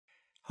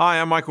Hi,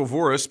 I'm Michael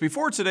Voris.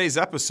 Before today's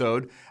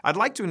episode, I'd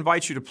like to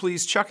invite you to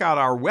please check out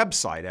our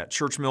website at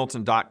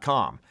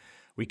churchmilitant.com.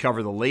 We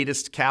cover the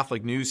latest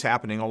Catholic news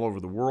happening all over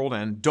the world,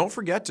 and don't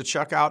forget to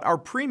check out our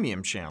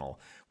premium channel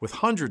with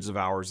hundreds of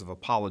hours of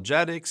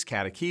apologetics,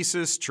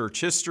 catechesis, church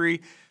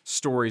history,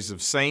 stories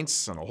of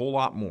saints, and a whole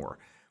lot more.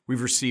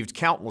 We've received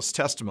countless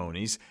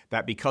testimonies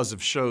that because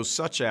of shows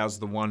such as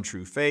The One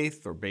True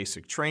Faith or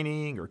Basic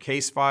Training or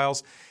Case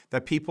Files,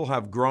 that people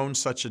have grown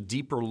such a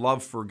deeper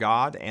love for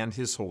God and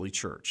His Holy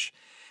Church.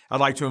 I'd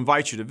like to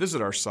invite you to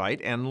visit our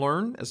site and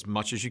learn as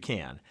much as you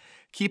can.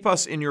 Keep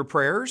us in your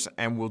prayers,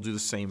 and we'll do the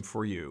same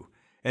for you.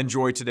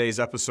 Enjoy today's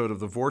episode of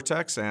The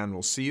Vortex, and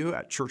we'll see you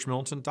at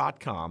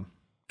churchmilitant.com.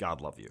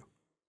 God love you.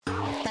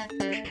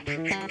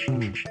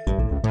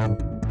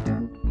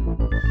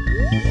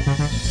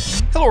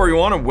 Hello,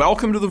 everyone, and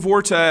welcome to The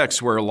Vortex,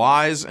 where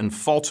lies and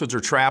falsehoods are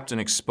trapped and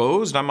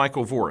exposed. I'm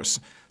Michael Voris.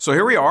 So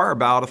here we are,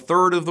 about a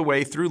third of the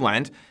way through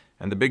Lent,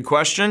 and the big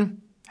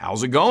question,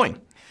 how's it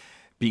going?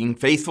 Being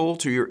faithful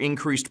to your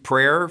increased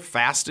prayer,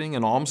 fasting,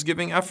 and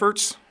almsgiving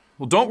efforts?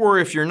 Well, don't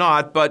worry if you're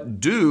not, but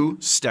do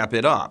step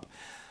it up.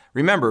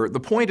 Remember, the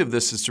point of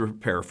this is to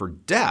prepare for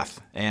death,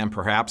 and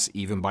perhaps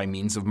even by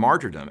means of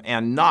martyrdom,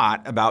 and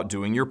not about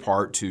doing your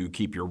part to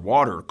keep your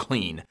water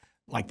clean,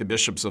 like the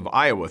bishops of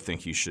Iowa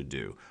think you should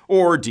do,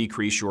 or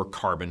decrease your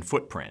carbon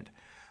footprint.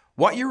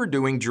 What you are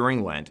doing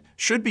during Lent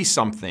should be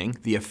something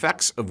the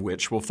effects of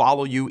which will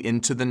follow you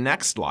into the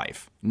next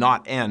life,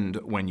 not end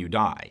when you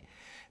die.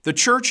 The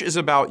church is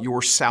about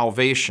your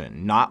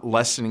salvation, not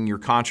lessening your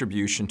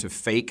contribution to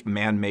fake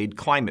man-made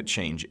climate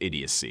change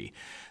idiocy.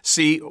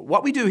 See,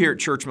 what we do here at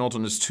Church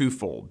Militant is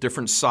twofold,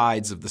 different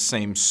sides of the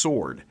same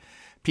sword.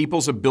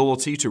 People's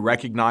ability to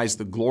recognize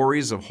the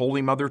glories of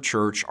Holy Mother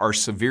Church are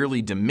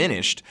severely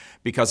diminished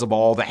because of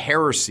all the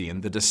heresy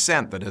and the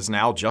dissent that has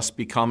now just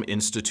become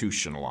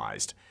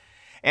institutionalized.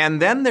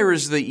 And then there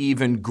is the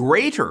even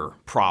greater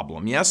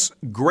problem, yes,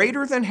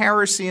 greater than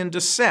heresy and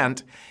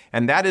dissent,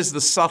 and that is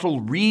the subtle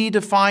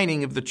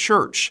redefining of the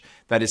church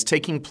that is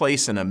taking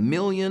place in a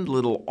million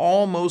little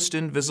almost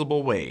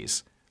invisible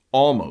ways.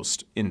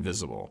 Almost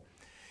invisible.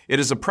 It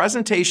is a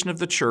presentation of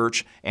the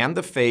church and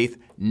the faith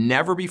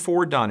never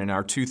before done in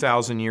our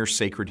 2,000-year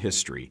sacred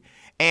history.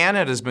 And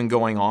it has been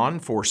going on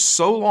for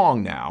so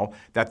long now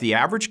that the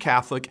average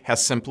Catholic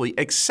has simply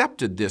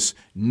accepted this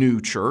new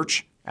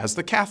church as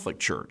the Catholic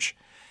Church.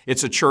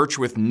 It's a church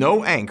with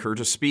no anchor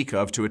to speak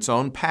of to its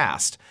own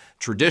past.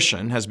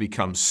 Tradition has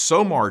become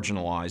so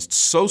marginalized,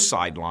 so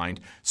sidelined,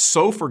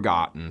 so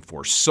forgotten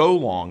for so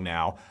long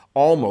now,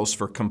 almost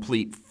for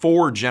complete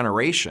 4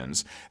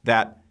 generations,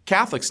 that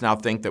Catholics now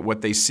think that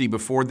what they see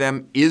before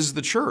them is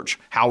the church,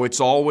 how it's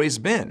always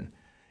been.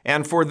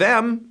 And for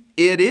them,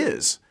 it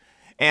is.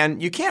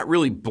 And you can't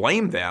really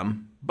blame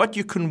them, but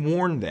you can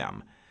warn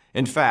them.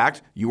 In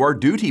fact, you are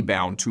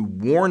duty-bound to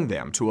warn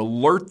them, to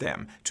alert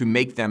them, to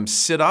make them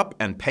sit up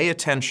and pay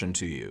attention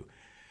to you.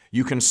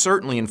 You can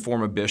certainly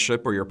inform a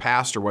bishop or your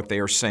pastor what they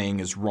are saying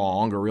is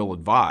wrong or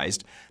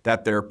ill-advised,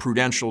 that their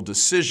prudential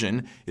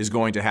decision is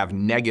going to have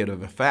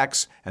negative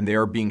effects and they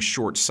are being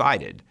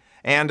short-sighted.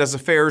 And as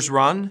affairs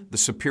run, the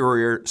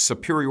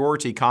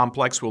superiority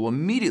complex will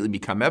immediately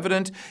become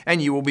evident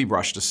and you will be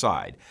brushed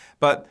aside.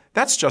 But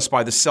that's just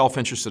by the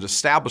self-interested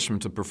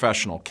establishment of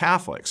professional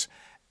Catholics.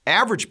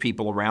 Average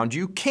people around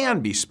you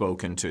can be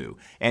spoken to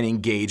and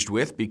engaged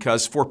with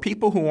because for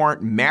people who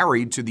aren't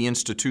married to the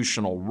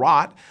institutional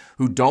rot,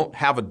 who don't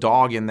have a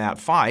dog in that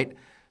fight,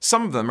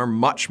 some of them are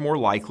much more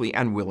likely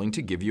and willing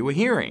to give you a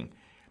hearing.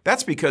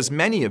 That's because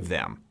many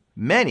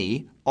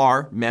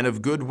are men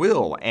of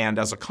goodwill, and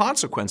as a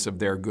consequence of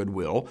their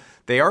goodwill,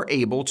 they are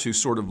able to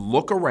sort of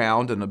look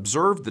around and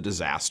observe the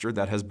disaster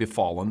that has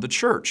befallen the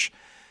church.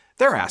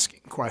 They're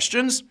asking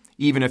questions.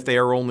 Even if they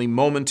are only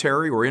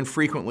momentary or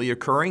infrequently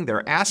occurring,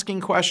 they're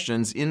asking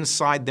questions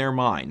inside their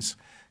minds.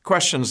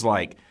 Questions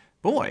like,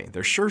 boy,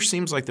 there sure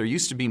seems like there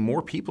used to be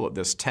more people at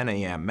this 10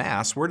 a.m.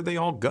 Mass. Where did they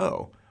all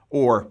go?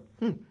 Or,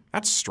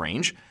 that's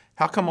strange.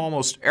 How come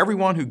almost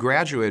everyone who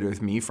graduated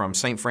with me from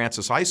St.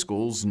 Francis High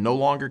School is no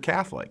longer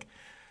Catholic?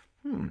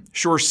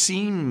 Sure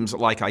seems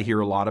like I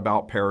hear a lot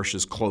about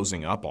parishes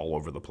closing up all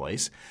over the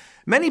place.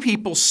 Many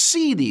people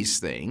see these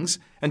things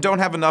and don't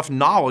have enough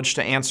knowledge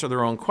to answer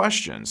their own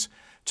questions.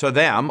 To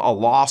them, a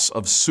loss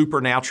of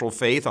supernatural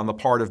faith on the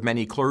part of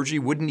many clergy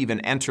wouldn't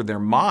even enter their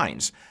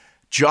minds,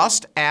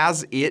 just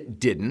as it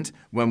didn't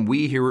when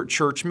we here at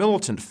Church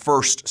Militant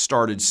first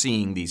started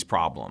seeing these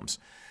problems.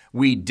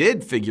 We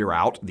did figure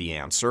out the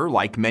answer,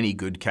 like many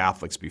good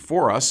Catholics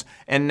before us,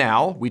 and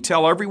now we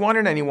tell everyone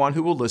and anyone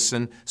who will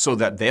listen so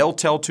that they'll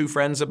tell 2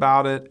 friends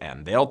about it,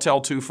 and they'll tell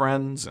 2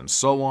 friends, and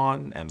so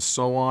on and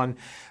so on.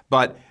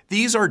 But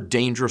these are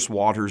dangerous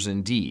waters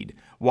indeed.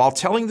 While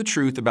telling the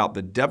truth about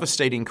the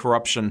devastating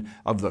corruption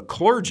of the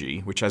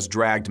clergy, which has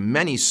dragged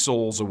many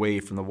souls away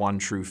from the one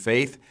true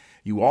faith,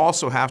 you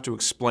also have to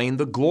explain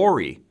the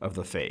glory of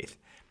the faith.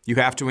 You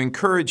have to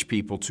encourage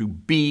people to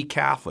be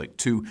Catholic,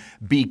 to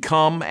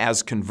become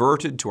as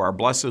converted to our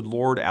blessed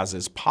Lord as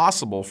is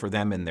possible for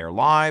them in their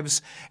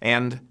lives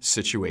and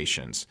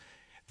situations.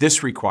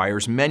 This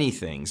requires many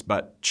things,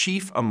 but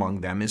chief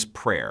among them is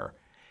prayer.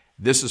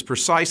 This is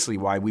precisely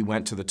why we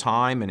went to the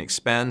time and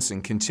expense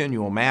and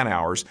continual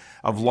man-hours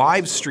of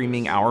live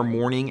streaming our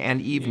morning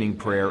and evening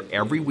prayer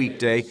every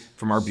weekday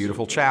from our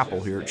beautiful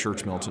chapel here at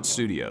Church Militant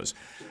Studios.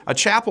 A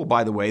chapel,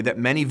 by the way, that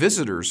many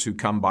visitors who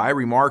come by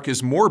remark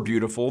is more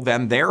beautiful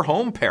than their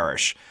home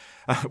parish,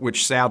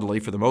 which sadly,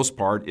 for the most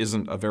part,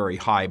 isn't a very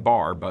high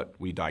bar, but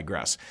we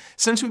digress.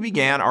 Since we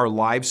began our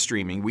live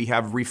streaming, we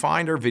have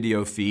refined our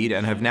video feed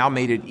and have now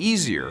made it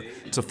easier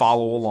to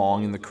follow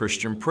along in the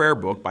Christian prayer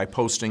book by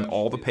posting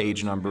all the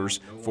page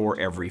numbers for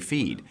every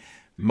feed.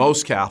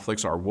 Most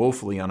Catholics are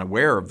woefully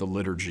unaware of the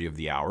Liturgy of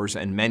the Hours,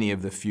 and many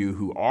of the few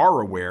who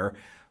are aware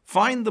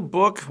find the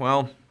book,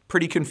 well,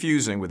 pretty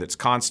confusing with its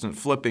constant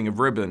flipping of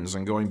ribbons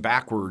and going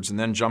backwards and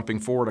then jumping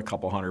forward a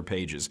couple hundred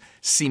pages,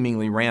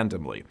 seemingly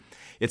randomly.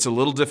 It's a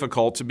little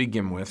difficult to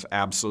begin with,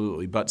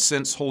 absolutely, but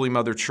since Holy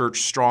Mother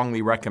Church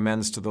strongly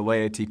recommends to the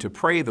laity to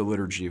pray the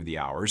Liturgy of the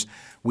Hours,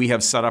 we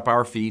have set up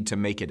our feed to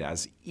make it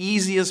as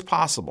easy as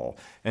possible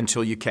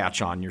until you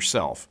catch on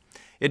yourself.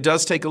 It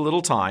does take a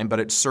little time,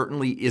 but it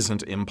certainly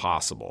isn't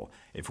impossible.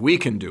 If we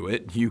can do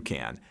it, you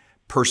can.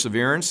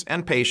 Perseverance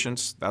and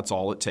patience, that's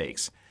all it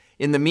takes.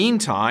 In the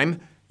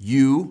meantime,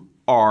 you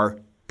are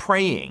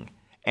praying,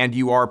 and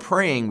you are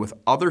praying with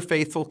other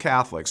faithful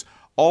Catholics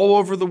all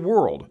over the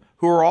world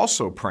who are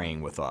also praying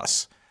with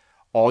us.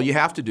 All you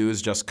have to do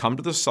is just come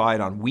to the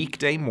site on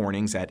weekday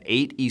mornings at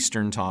 8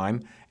 Eastern Time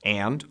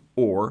and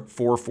or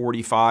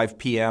 4:45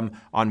 p.m.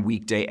 on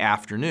weekday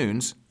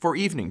afternoons for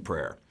evening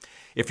prayer.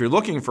 If you're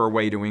looking for a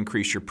way to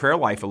increase your prayer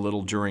life a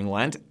little during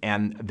Lent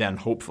and then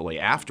hopefully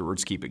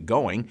afterwards keep it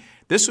going,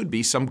 this would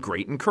be some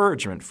great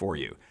encouragement for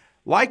you.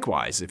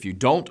 Likewise, if you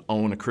don't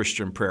own a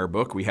Christian prayer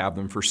book, we have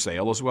them for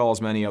sale, as well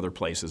as many other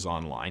places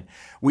online.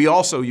 We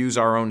also use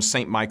our own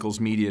St.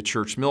 Michael's Media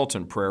Church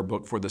Militant prayer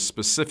book for the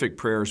specific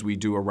prayers we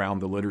do around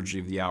the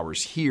Liturgy of the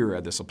Hours here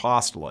at this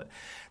apostolate.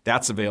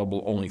 That's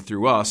available only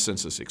through us,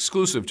 since it's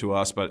exclusive to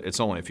us, but it's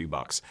only a few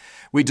bucks.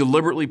 We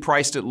deliberately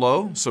priced it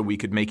low so we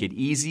could make it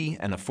easy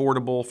and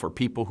affordable for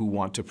people who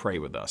want to pray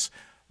with us.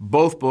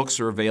 Both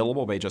books are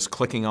available by just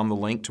clicking on the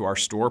link to our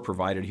store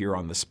provided here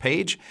on this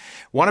page.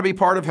 Want to be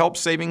part of help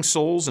saving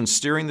souls and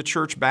steering the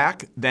church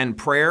back? Then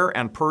prayer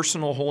and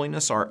personal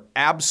holiness are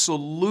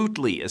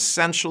absolutely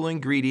essential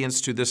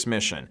ingredients to this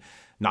mission.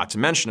 Not to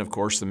mention, of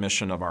course, the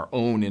mission of our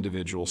own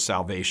individual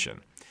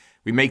salvation.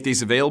 We make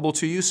these available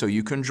to you so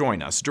you can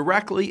join us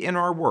directly in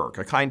our work,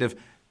 a kind of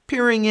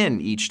peering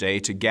in each day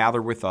to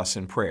gather with us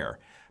in prayer.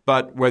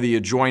 But whether you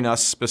join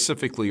us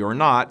specifically or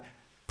not,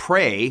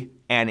 pray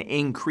and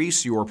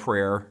increase your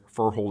prayer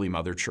for Holy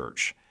Mother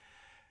Church.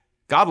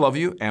 God love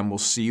you, and we'll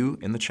see you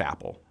in the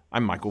chapel.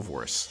 I'm Michael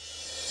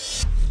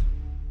Voris.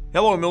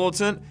 Hello,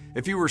 Militant.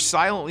 If you were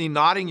silently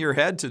nodding your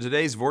head to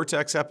today's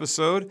Vortex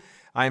episode,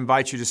 I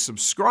invite you to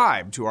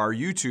subscribe to our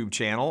YouTube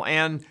channel,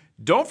 and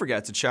don't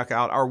forget to check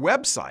out our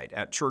website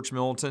at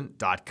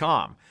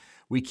churchmilitant.com.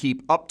 We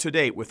keep up to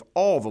date with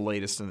all the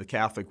latest in the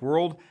Catholic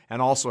world and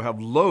also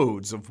have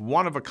loads of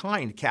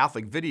one-of-a-kind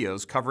Catholic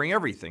videos covering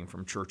everything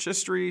from church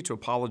history to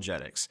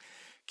apologetics.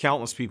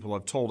 Countless people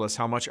have told us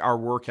how much our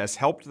work has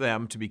helped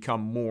them to become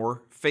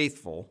more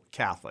faithful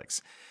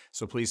Catholics.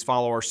 So please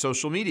follow our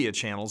social media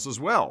channels as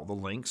well. The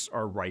links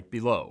are right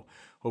below.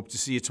 Hope to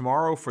see you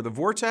tomorrow for the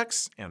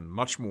Vortex and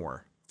much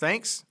more.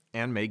 Thanks,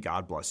 and may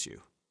God bless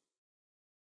you.